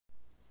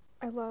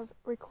I love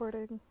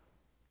recording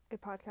a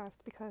podcast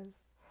because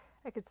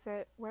I could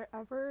sit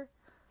wherever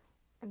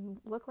and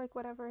look like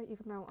whatever,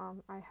 even though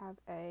I have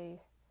a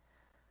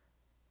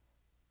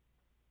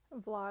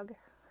vlog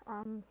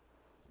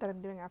that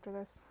I'm doing after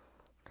this.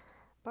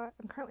 But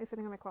I'm currently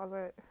sitting in my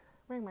closet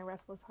wearing my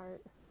Restless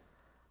Heart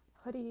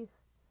hoodie.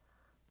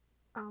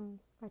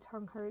 My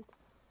tongue hurts.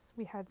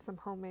 We had some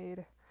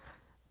homemade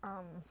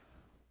um,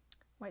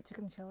 white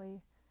chicken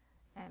chili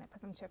and I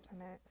put some chips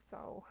in it,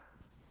 so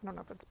I don't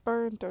know if it's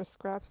burnt or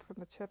scratched from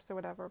the chips or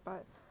whatever,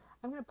 but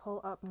I'm going to pull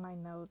up my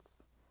notes.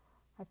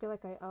 I feel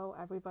like I owe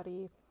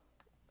everybody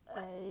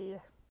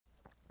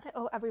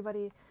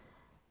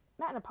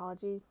not an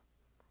apology,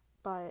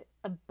 but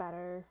a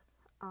better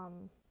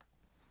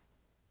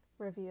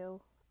review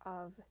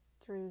of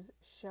Drew's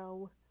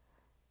show.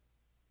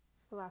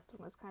 The last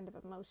one was kind of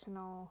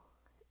emotional.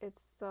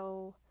 It's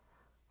so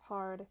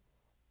hard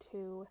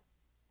to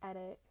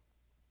edit.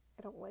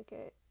 I don't like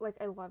it. Like,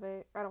 I love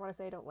it. I don't want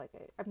to say I don't like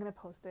it. I'm going to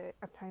post it.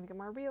 I'm trying to get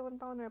more real and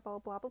vulnerable,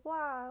 blah, blah,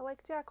 blah, like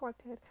Jack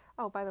wanted.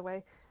 Oh, by the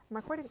way, I'm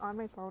recording on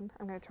my phone.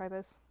 I'm going to try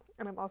this.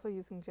 And I'm also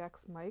using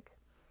Jack's mic.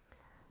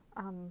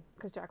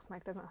 Because Jack's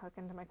mic doesn't hook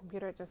into my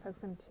computer. It just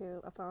hooks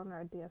into a phone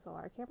or a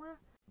DSLR camera.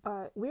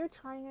 But we're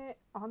trying it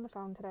on the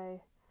phone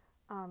today.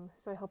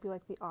 So I hope you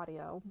like the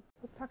audio.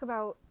 Let's talk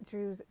about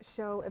Drew's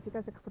show. If you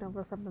guys are coming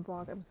over from the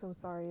vlog, I'm so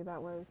sorry.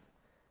 That was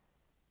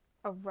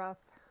a rough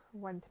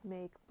one to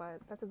make,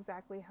 but that's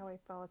exactly how I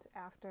felt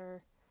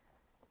after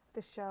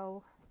the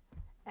show.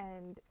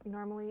 And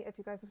normally, if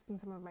you guys have seen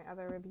some of my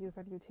other reviews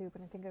on YouTube,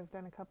 and I think I've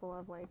done a couple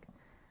of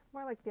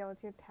more like the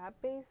Alexia Tab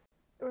based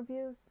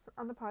reviews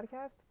on the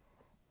podcast,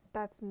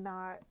 that's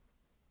not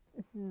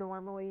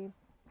normally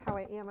how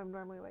I am. I'm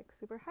normally like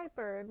super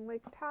hyper and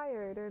like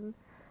tired and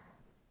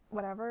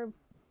whatever,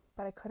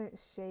 but I couldn't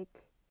shake,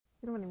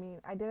 you know what I mean?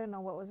 I didn't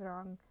know what was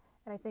wrong,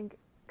 and I think,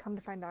 come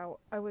to find out,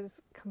 I was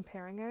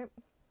comparing it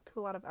to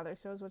a lot of other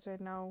shows, which I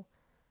know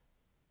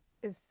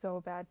is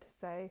so bad to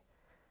say,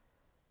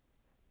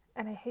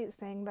 and I hate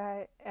saying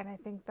that, and I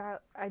think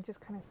that I just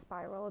kind of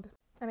spiraled,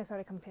 and I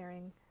started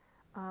comparing,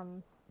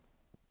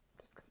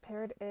 just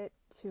compared it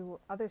to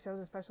other shows,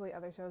 especially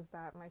other shows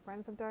that my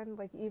friends have done,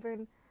 like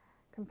even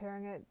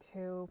comparing it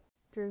to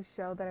Drew's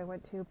show that I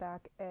went to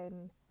back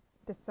in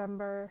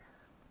December.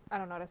 I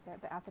don't know how to say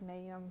it, the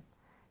Athenaeum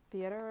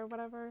Theater or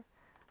whatever.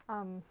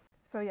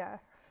 So yeah,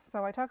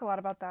 so I talk a lot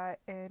about that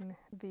in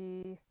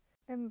the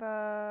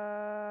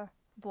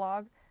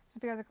vlog. So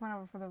if you guys are coming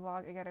over for the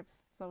vlog, again, I'm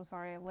so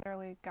sorry.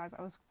 Literally, guys,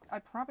 I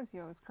promise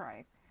you I was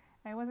crying.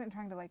 And I wasn't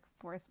trying to like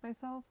force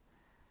myself.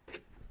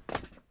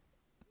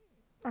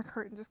 Our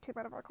curtain just came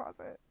out of our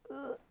closet.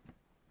 Ugh.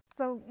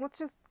 So let's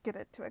just get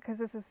into it, because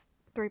this is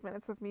 3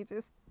 minutes of me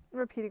just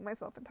repeating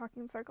myself and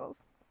talking in circles.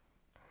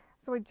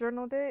 So I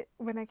journaled it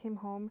when I came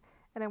home,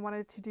 and I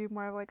wanted to do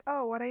more of like,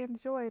 oh, what I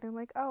enjoyed, and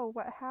like, oh,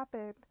 what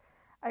happened.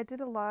 I did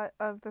a lot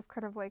of this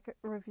kind of like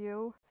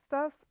review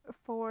stuff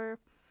for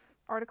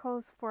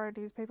articles for a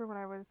newspaper when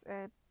I was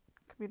at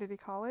community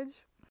college.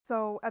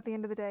 So at the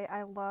end of the day,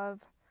 I love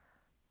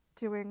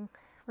doing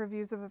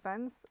reviews of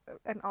events,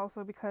 and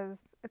also because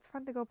it's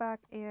fun to go back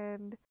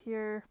and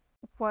hear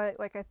what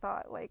like I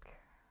thought like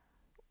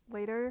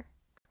later.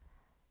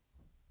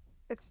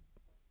 It's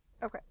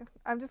okay.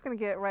 I'm just gonna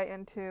get right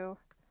into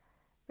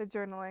the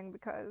journaling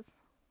because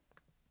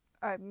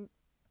I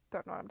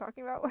don't know what I'm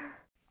talking about.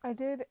 I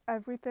did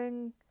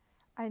everything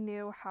I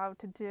knew how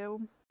to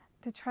do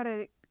to try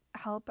to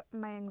help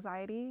my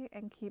anxiety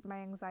and keep my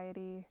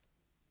anxiety,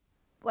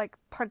 like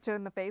punch it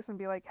in the face and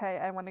be like, hey,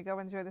 I want to go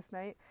enjoy this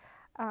night.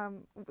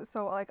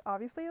 So like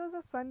obviously it was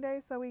a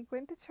Sunday, so we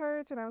went to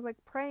church and I was like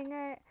praying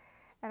it,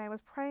 and I was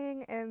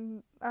praying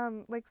and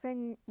like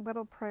saying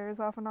little prayers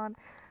off and on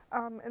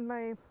in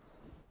my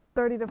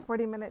 30 to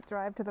 40 minute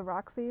drive to the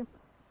Roxy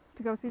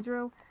to go see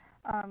Drew,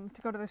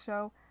 to go to the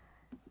show.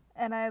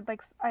 And I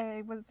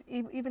was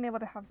even able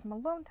to have some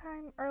alone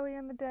time earlier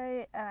in the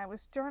day, and I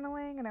was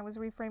journaling and I was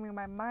reframing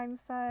my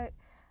mindset.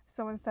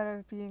 So instead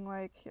of being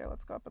like, here,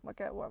 let's go up and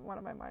look at what one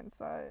of my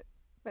mindset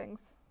things,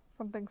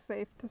 something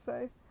safe to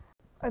say.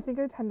 I think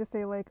I tend to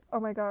say like,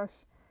 oh my gosh,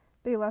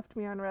 they left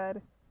me on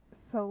red,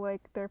 so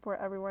like therefore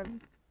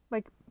everyone,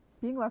 like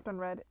being left on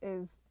red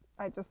is,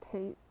 I just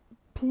hate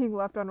being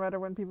left on red, or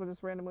when people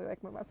just randomly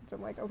like my message.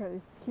 I'm like,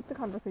 okay, keep the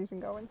conversation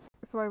going.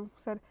 So I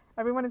said,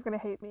 everyone is going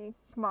to hate me.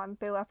 Come on,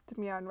 they left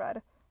me on red.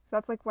 So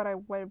that's like what I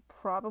would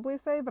probably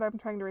say, but I'm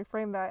trying to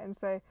reframe that and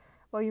say,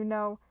 well, you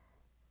know,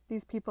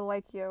 these people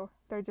like you.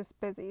 They're just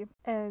busy.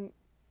 And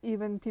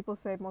even people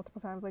say multiple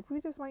times, like, we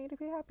just want you to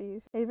be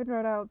happy. I even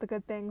wrote out the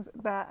good things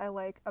that I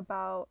like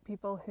about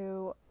people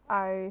who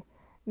I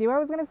knew I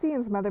was going to see,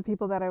 and some other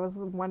people that I was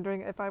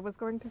wondering if I was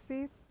going to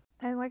see.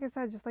 And like I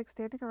said, just like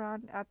standing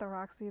around at the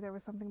Roxy, there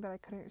was something that I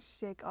couldn't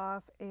shake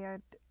off,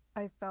 and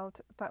I felt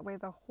that way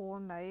the whole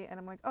night. And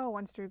I'm like, oh,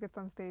 once Drew gets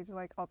on stage,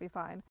 like, I'll be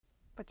fine.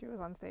 But Drew was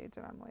on stage,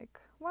 and I'm like,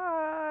 what?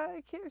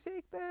 I can't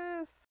shake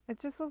this.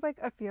 It just was like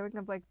a feeling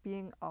of like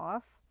being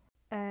off,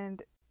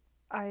 and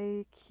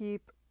I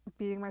keep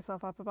beating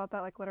myself up about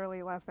that. Like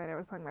literally last night I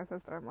was telling my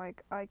sister, I'm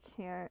like, I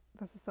can't,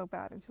 this is so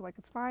bad. And she's like,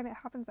 it's fine, it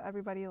happens to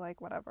everybody,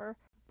 like whatever.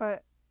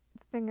 But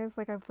the thing is,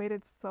 like, I've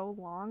waited so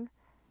long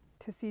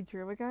to see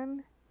Drew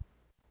again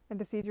and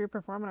to see Drew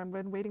perform, and I've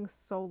been waiting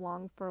so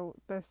long for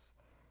this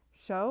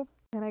show.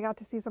 And I got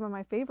to see some of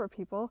my favorite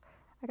people.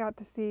 I got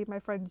to see my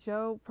friend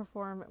Joe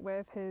perform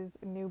with his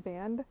new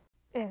band,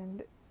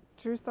 and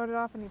Drew started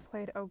off and he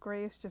played Oh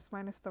Grace, just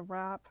minus the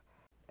rap.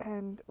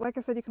 And like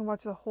I said, you can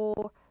watch the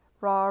whole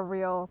raw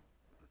reel.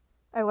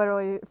 I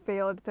literally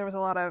failed. There was a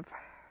lot of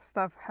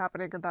stuff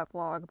happening in that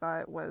vlog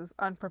that was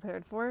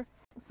unprepared for.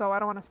 So I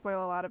don't want to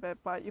spoil a lot of it,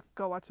 but you can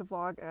go watch the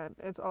vlog, and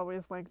it's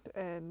always linked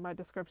in my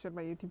description,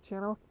 my YouTube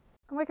channel.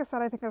 And like I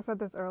said, I think I said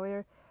this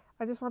earlier,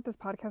 I just want this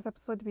podcast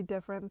episode to be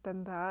different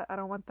than that. I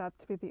don't want that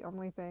to be the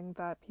only thing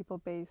that people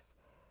base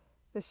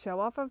the show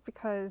off of,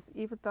 because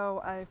even though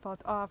I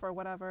felt off or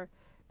whatever,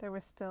 there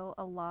was still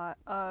a lot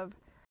of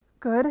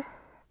good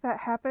that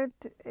happened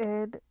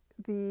in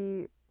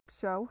the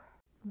show.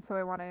 And so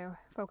I want to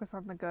focus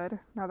on the good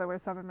now that we're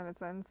 7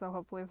 minutes in, so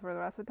hopefully for the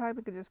rest of the time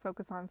we can just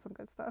focus on some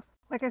good stuff.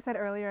 Like I said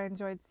earlier, I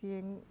enjoyed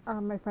seeing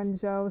my friend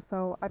Joe,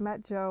 so I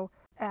met Joe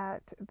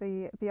at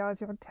the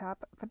Theology on Tap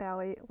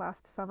finale last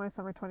summer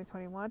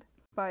 2021,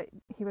 but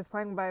he was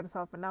playing by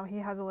himself, but now he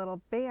has a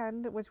little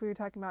band, which we were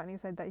talking about, and he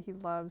said that he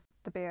loves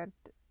the band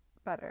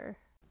better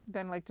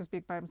than like just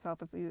being by himself.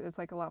 It's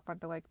like a lot of fun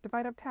to like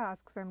divide up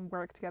tasks and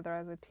work together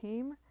as a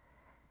team.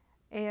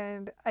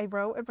 And I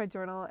wrote in my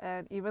journal,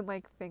 and even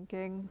like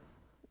thinking,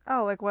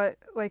 oh, like what,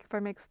 like if I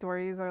make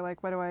stories or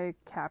like what do I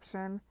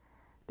caption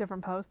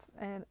different posts,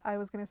 and I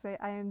was gonna say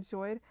I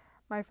enjoyed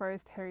my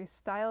first Harry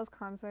Styles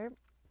concert,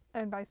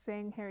 and by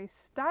saying Harry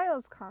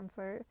Styles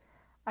concert,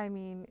 I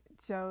mean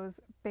Joe's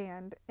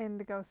band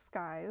Indigo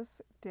Skies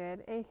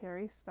did a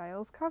Harry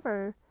Styles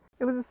cover.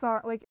 It was a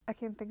song, like I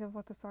can't think of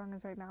what the song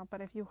is right now,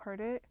 but if you heard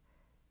it,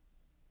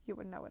 you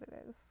would know what it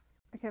is.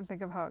 I can't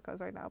think of how it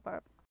goes right now,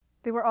 but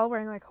they were all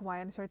wearing like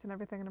Hawaiian shirts and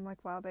everything, and I'm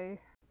like, wow, they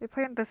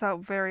planned this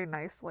out very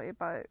nicely,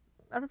 but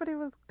everybody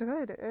was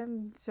good.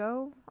 And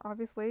Joe,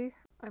 obviously,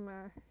 I'm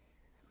a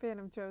fan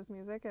of Joe's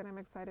music, and I'm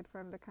excited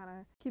for him to kind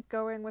of keep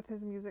going with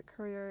his music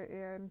career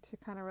and to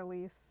kind of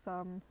release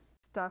some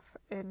stuff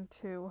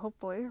into,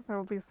 hopefully, there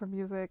will be some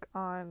music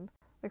on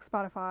like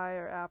Spotify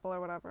or Apple or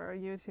whatever, or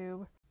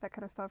YouTube, that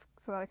kind of stuff,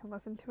 so that I can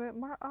listen to it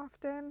more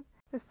often.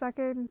 The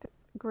second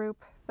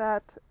group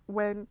that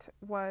went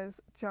was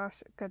Josh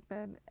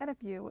Goodman and a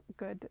few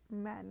good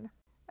men.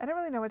 I didn't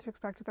really know what to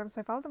expect with them, so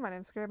I followed them on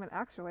Instagram, and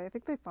actually I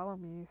think they follow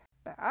me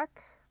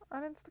back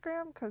on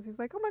Instagram, because he's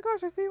like, oh my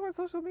gosh, I see you on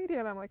social media,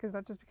 and I'm like, is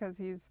that just because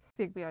he's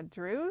seeing me on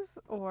Drew's,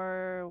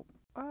 or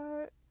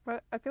what?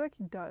 But I feel like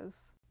he does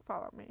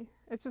follow me.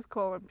 It's just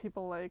cool when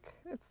people like,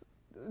 it's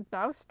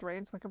now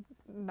strange, like I'm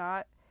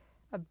not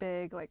a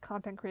big like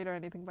content creator or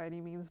anything by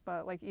any means,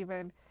 but like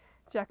even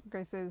Jack and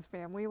Grace's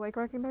family like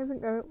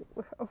recognizing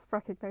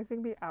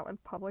me out in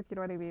public, you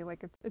know what I mean?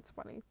 Like it's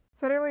funny.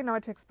 So I didn't really know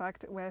what to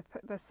expect with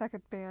the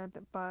second band,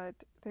 but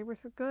they were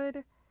so good,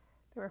 they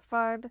were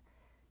fun,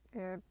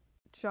 and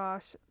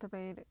Josh, the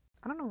main,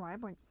 I don't know why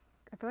I'm like,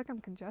 I feel like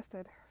I'm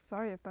congested.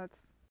 Sorry if that's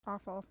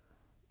awful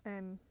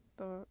in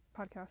the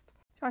podcast.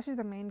 Josh is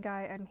the main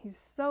guy, and he's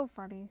so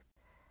funny.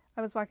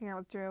 I was walking out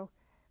with Drew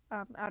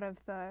out of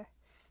the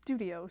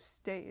studio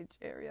stage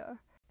area,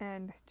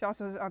 and Josh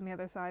was on the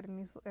other side,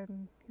 and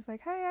he's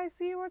like, hey, I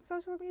see you on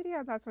social media.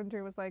 And that's when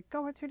Drew was like,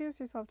 go introduce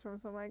yourself to him.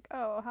 So I'm like,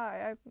 oh,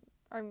 hi,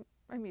 I'm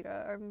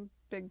Mita. I'm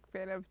a big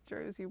fan of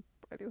Drew's. And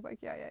he was like,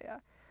 yeah.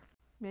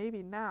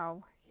 Maybe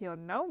now he'll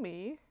know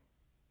me,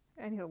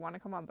 and he'll want to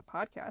come on the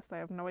podcast. I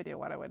have no idea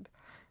what I would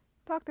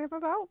talk to him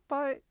about,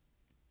 but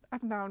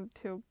I'm down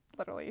to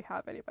literally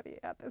have anybody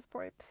at this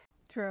point.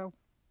 Drew.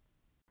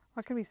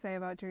 What can we say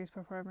about Drew's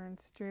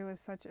performance? Drew is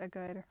such a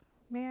good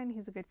man.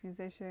 He's a good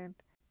musician.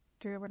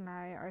 Drew and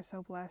I are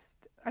so blessed.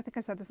 I think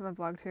I said this in the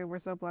vlog too. We're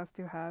so blessed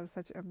to have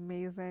such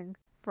amazing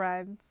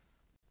friends.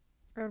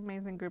 An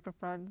amazing group of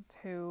friends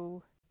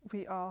who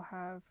we all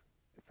have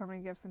so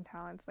many gifts and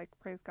talents, like,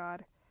 praise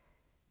God.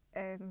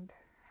 And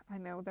I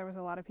know there was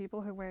a lot of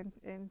people who went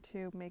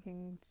into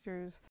making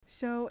Drew's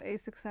show a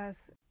success.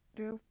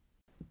 Drew,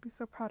 be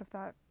so proud of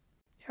that.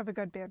 You have a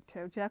good band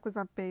too. Jack was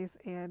on bass,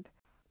 and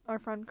our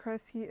friend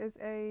Chris, he is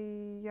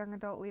a young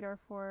adult leader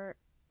for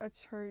a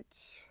church.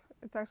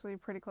 It's actually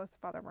pretty close to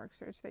Father Mark's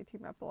church. They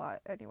team up a lot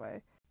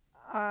anyway.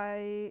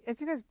 If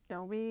you guys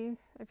know me,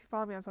 if you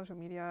follow me on social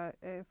media,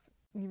 if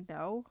you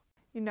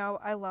know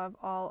I love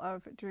all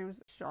of Drew's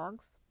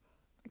songs.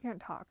 I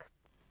can't talk.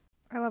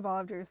 I love all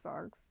of Drew's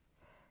songs.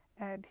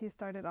 And he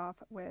started off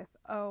with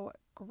Oh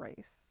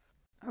Grace.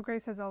 Oh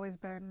Grace has always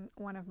been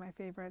one of my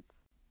favorites.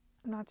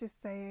 I'm not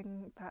just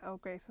saying that Oh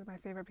Grace is my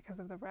favorite because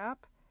of the rap.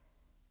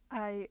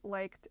 I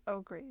liked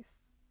Oh Grace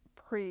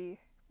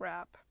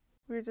pre-rap.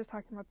 We were just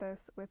talking about this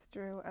with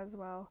Drew as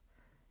well.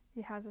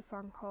 He has a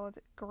song called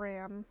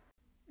Graham,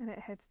 and it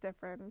hits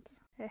different.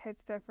 It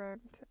hits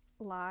different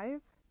live,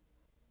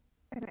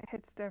 and it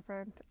hits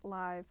different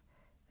live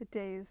the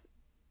days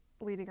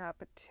leading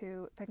up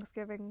to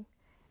Thanksgiving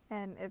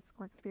and it's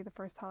going to be the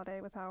first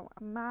holiday without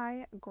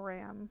my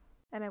gram.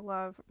 And I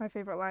love my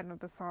favorite line of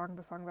the song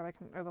that I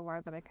can, or the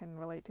line that I can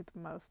relate to the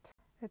most.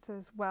 It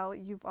says, "Well,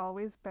 you've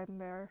always been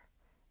there,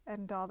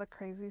 and all the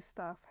crazy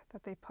stuff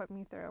that they put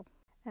me through.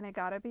 And I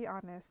gotta be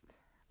honest,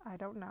 I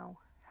don't know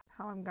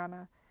how I'm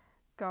gonna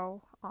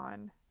go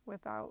on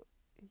without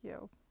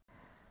you."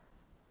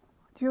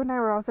 Drew and I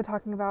were also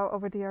talking about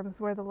over DMs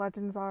Where the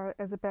Legends Are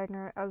as a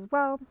banger as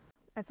well.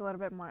 It's a little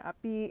bit more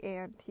upbeat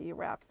and he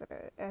raps in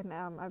it. And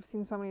I've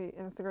seen so many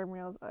Instagram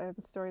reels and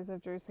stories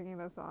of Drew singing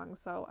this song,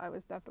 so I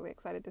was definitely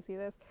excited to see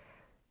this.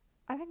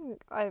 I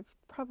think I've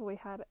probably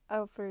had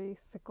every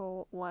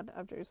single one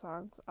of Drew's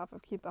songs off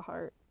of Keep the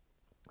Heart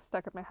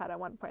stuck in my head at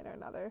one point or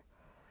another.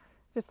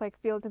 Just like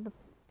Field in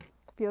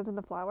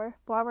the Flower.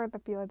 Flower in the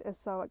Field is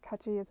so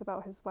catchy. It's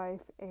about his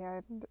wife,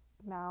 and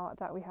now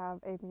that we have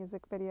a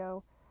music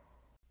video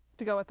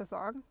to go with the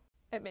song,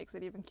 it makes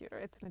it even cuter.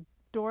 It's an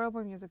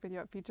adorable music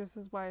video. It features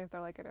his wife.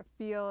 They're like in a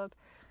field.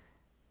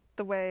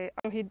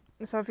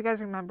 So if you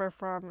guys remember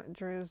from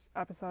Drew's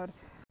episode,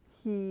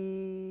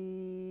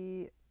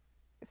 he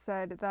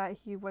said that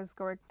he was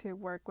going to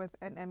work with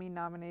an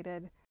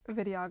Emmy-nominated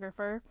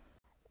videographer,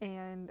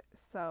 and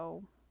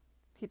so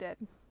he did.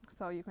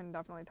 So you can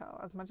definitely tell.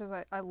 As much as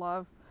I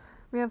love,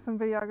 we have some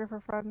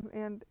videographer friends,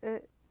 and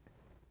it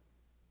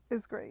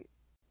is great.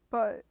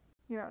 But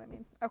you know what I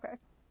mean. Okay.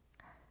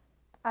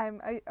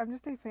 I'm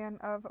just a fan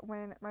of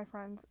when my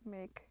friends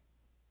make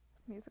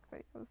music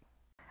videos.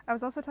 I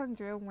was also telling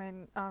Drew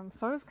when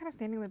so I was kind of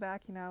standing in the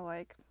back,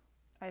 like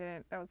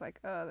I was like,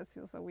 oh, this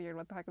feels so weird.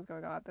 What the heck is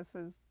going on? This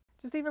is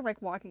just even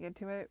like walking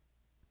into it.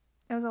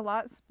 It was a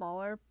lot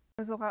smaller.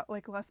 There was a lot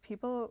like less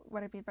people.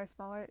 What I mean by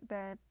smaller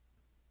than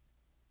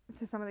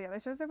to some of the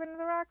other shows I've been to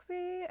the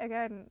Roxy.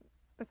 Again,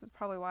 this is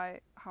probably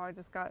how I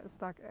just got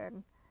stuck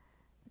in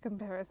the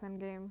comparison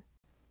game.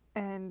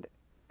 And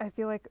I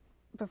feel like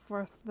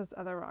before those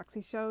other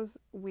Roxy shows,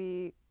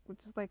 we were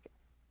just like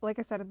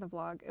I said in the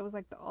vlog, it was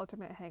like the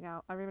ultimate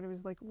hangout. Everybody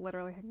was like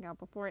literally hanging out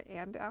before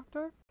and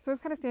after. So I was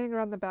kind of standing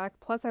around the back.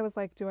 Plus I was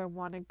like, do I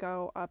want to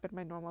go up in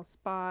my normal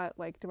spot?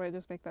 Like, do I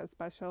just make that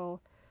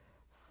special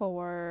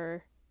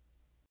for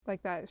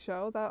like that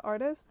show, that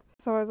artist?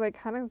 So I was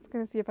like kind of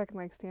gonna see if I can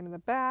like stand in the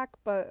back,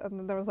 but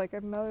then there was like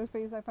another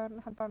space I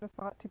had found a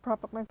spot to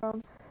prop up my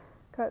phone,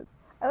 because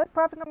I like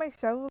propping up my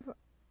shows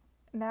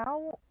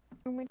now.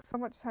 It makes so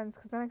much sense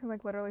because then I can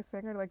like literally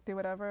sing or like do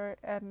whatever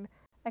and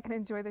I can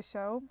enjoy the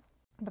show,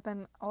 but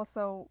then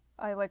also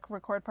I like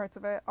record parts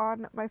of it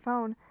on my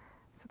phone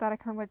so that I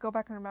can like go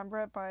back and remember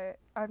it. But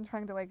I'm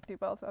trying to like do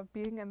both of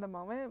being in the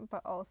moment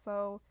but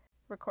also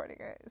recording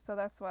it. So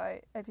that's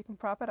why if you can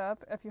prop it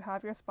up, if you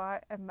have your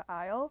spot in the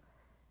aisle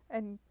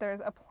and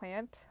there's a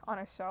plant on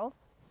a shelf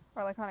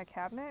or like on a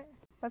cabinet,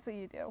 that's what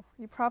you do.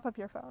 You prop up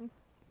your phone.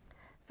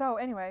 So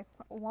anyway,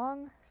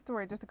 long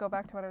story, just to go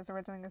back to what I was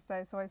originally going to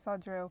say. So I saw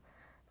Drew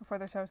before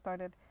the show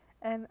started,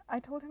 and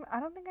I told him I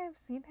don't think I've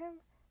seen him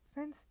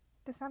since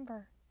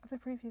December of the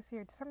previous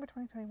year, December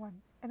 2021,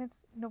 and it's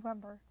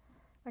November.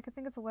 Like, I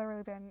think it's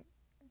literally been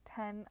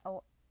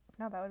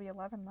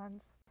 11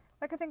 months.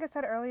 Like I think I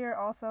said earlier,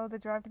 also, the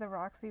drive to the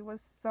Roxy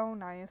was so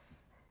nice.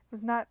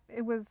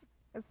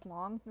 It's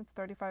long, it's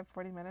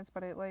 35-40 minutes,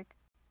 but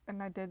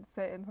and I did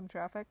sit in some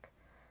traffic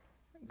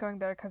going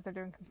there because they're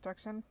doing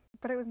construction,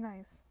 but it was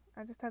nice.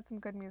 I just had some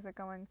good music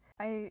going.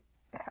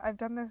 I've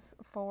done this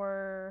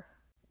for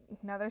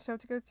another show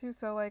to go to,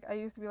 so like I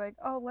used to be like,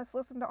 oh, let's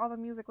listen to all the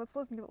music, let's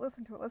listen to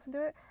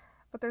it,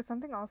 but there's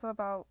something also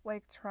about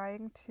like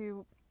trying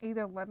to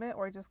either limit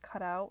or just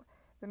cut out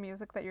the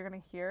music that you're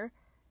gonna hear,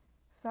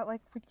 so that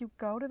like when you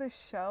go to the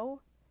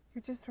show,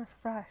 you're just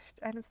refreshed,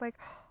 and it's like,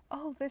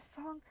 oh, this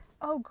song,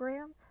 oh,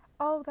 Graham,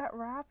 oh, that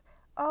rap,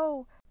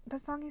 oh, the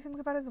song he sings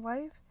about his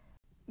wife.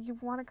 You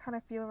want to kind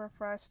of feel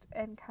refreshed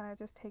and kind of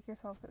just take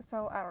yourself.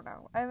 So I don't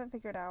know. I haven't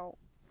figured out.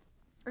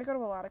 I go to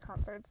a lot of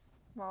concerts.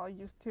 Well, I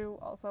used to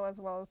also, as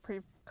well as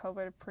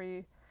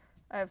pre-COVID,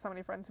 I have so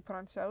many friends who put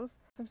on shows.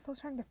 So I'm still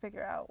trying to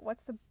figure out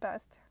what's the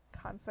best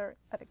concert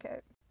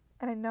etiquette.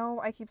 And I know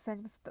I keep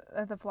saying this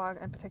in the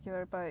vlog in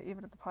particular, but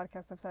even at the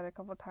podcast I've said it a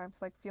couple of times,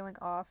 like feeling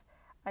off.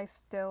 I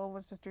still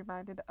was just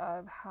reminded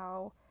of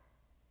how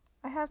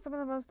I have some of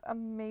the most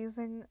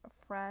amazing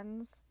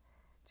friends.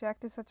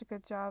 Jack did such a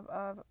good job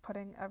of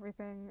putting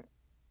everything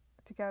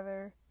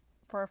together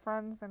for our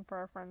friends and for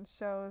our friends'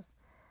 shows,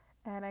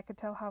 and I could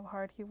tell how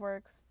hard he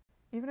works,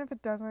 even if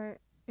it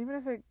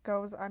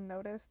goes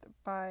unnoticed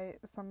by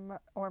some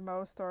or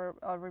most or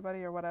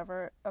everybody or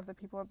whatever of the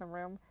people in the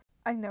room.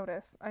 I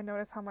notice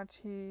how much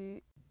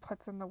he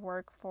puts in the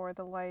work for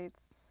the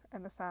lights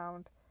and the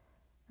sound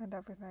and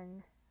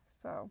everything.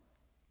 So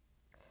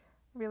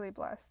really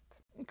blessed.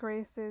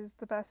 Grace is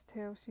the best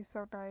too. She's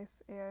so nice,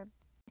 and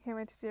I can't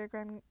wait to see her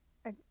again.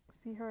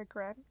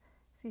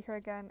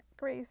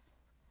 Grace,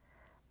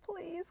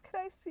 please, can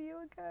I see you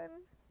again?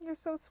 You're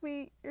so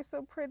sweet. You're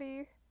so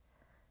pretty.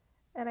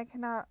 And I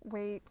cannot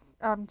wait.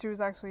 Drew's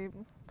actually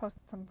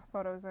posted some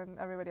photos, and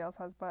everybody else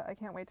has, but I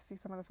can't wait to see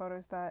some of the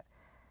photos that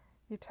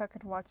you took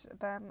and watch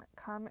them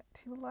come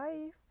to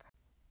life.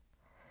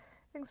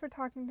 Thanks for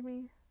talking to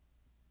me,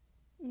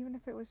 even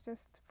if it was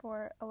just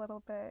for a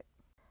little bit.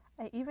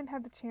 I even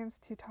had the chance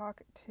to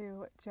talk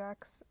to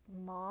Jack's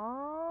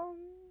mom.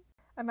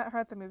 I met her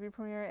at the movie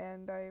premiere,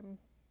 and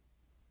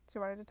she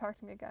wanted to talk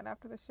to me again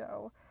after the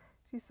show.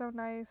 She's so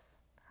nice.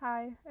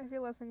 Hi, if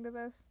you're listening to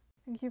this.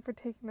 Thank you for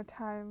taking the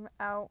time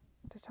out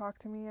to talk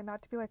to me, and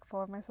not to be like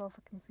full of myself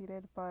or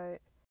conceited, but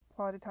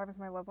quality time is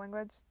my love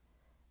language.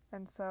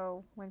 And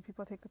so when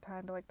people take the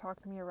time to like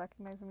talk to me or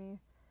recognize me,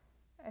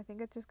 I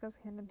think it just goes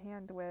hand in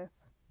hand with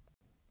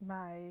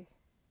my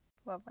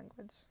love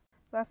language.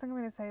 Last thing I'm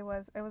going to say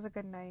was it was a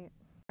good night.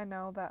 I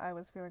know that I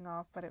was feeling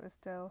off, but it was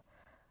still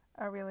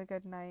a really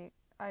good night.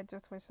 I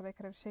just wish that I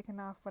could have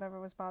shaken off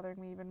whatever was bothering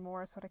me even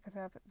more so that I could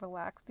have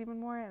relaxed even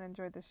more and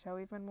enjoyed the show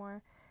even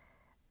more.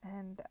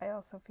 And I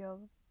also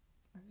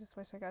I just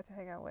wish I got to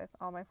hang out with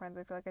all my friends.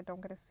 I feel like I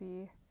don't get to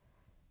see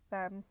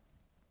them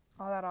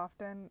all that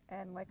often.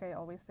 And like I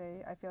always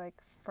say, I feel like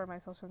for my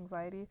social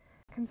anxiety,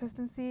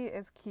 consistency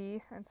is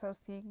key. And so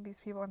seeing these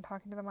people and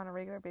talking to them on a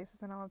regular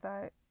basis and all of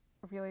that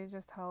really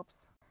just helps.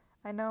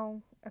 I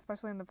know,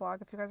 especially in the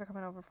vlog, if you guys are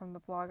coming over from the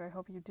vlog, I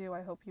hope you do.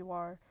 I hope you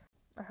are.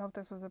 I hope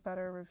this was a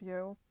better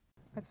review.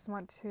 I just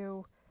want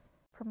to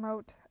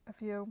promote a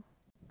few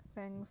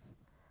things.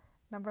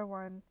 Number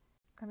one,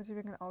 I'm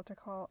doing an altar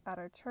call at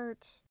our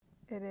church.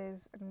 It is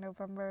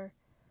November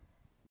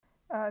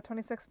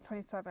 26th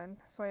and 27th.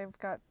 So I've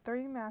got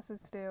 3 masses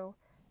to do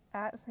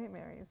at St.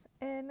 Mary's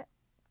in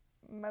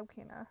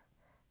Mokina.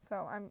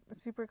 So I'm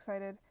super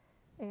excited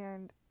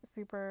and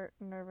super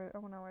nervous.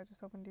 Oh no, I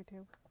just opened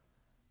YouTube.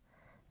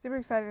 Super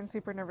excited and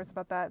super nervous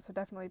about that. So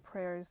definitely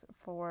prayers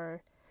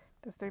for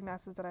those 3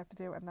 masses that I have to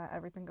do and that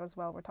everything goes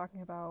well. We're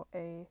talking about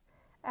a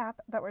app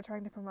that we're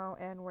trying to promote,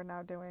 and we're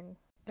now doing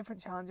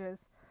different challenges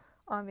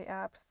on the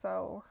app.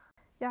 So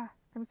yeah,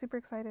 I'm super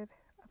excited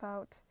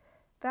about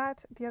that.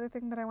 The other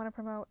thing that I want to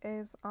promote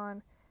is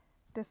on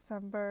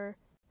December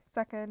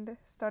 2nd,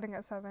 starting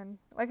at 7.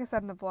 Like I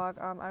said in the vlog,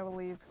 I will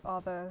leave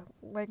all the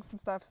links and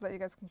stuff so that you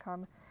guys can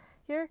come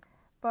here.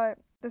 But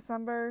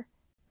December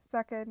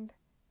 2nd,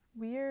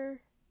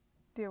 we're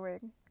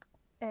doing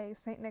a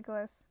St.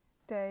 Nicholas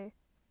Day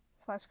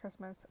 /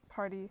 Christmas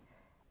party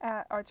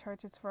at our church.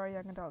 It's for our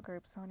young adult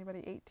group, so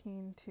anybody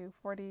 18 to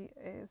 40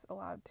 is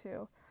allowed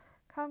to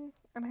come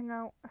and hang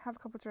out, have a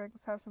couple drinks,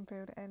 have some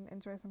food, and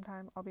enjoy some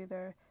time. I'll be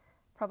there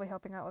probably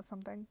helping out with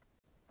something.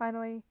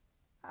 Finally,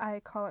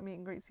 I call it meet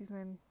and greet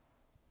season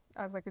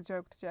as like a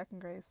joke to Jack and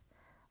Grace,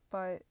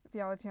 but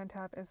Theology on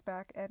Tap is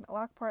back in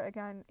Lockport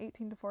again,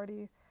 18 to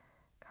 40.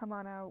 Come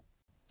on out.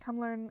 Come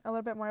learn a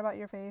little bit more about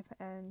your faith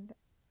and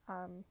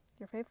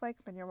your faith life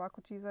and your walk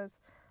with Jesus.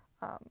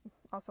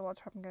 Also,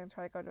 I'm going to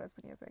try to go to as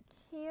many as I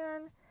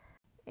can.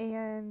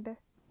 And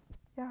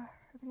yeah,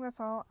 I think that's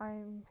all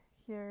I'm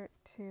here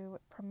to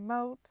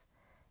promote.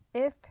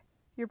 If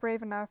you're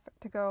brave enough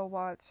to go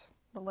watch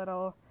the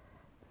little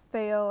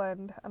fail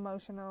and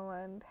emotional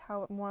and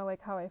more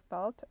like how I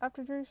felt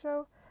after Drew's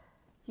show,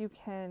 you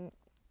can.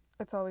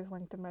 It's always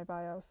linked in my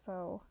bio,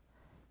 so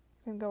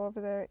you can go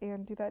over there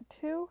and do that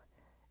too.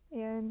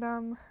 And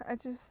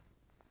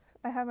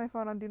I have my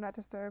phone on Do Not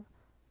Disturb.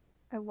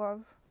 I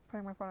love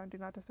putting my phone on Do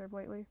Not Disturb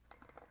lately.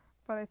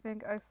 But I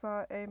think I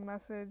saw a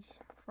message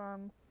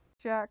from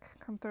Jack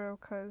come through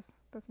because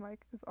this mic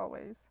is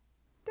always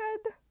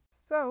dead.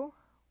 So,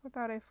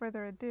 without a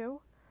further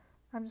ado,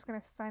 I'm just going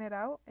to sign it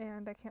out,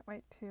 and I can't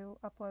wait to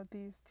upload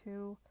these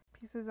 2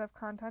 pieces of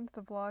content,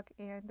 the vlog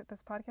and this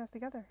podcast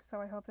together. So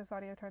I hope this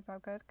audio turns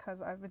out good because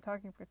I've been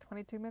talking for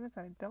 22 minutes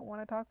and I don't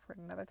want to talk for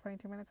another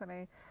 22 minutes, and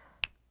I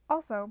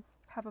also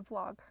have a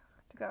vlog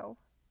to go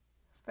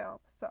film.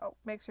 So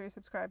make sure you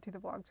subscribe to the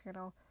vlog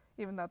channel,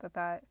 even though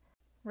that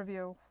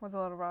review was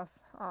a little rough.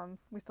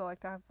 We still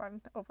like to have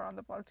fun over on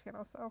the vlog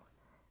channel. So,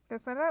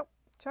 gonna sign it out.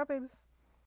 Ciao, babes.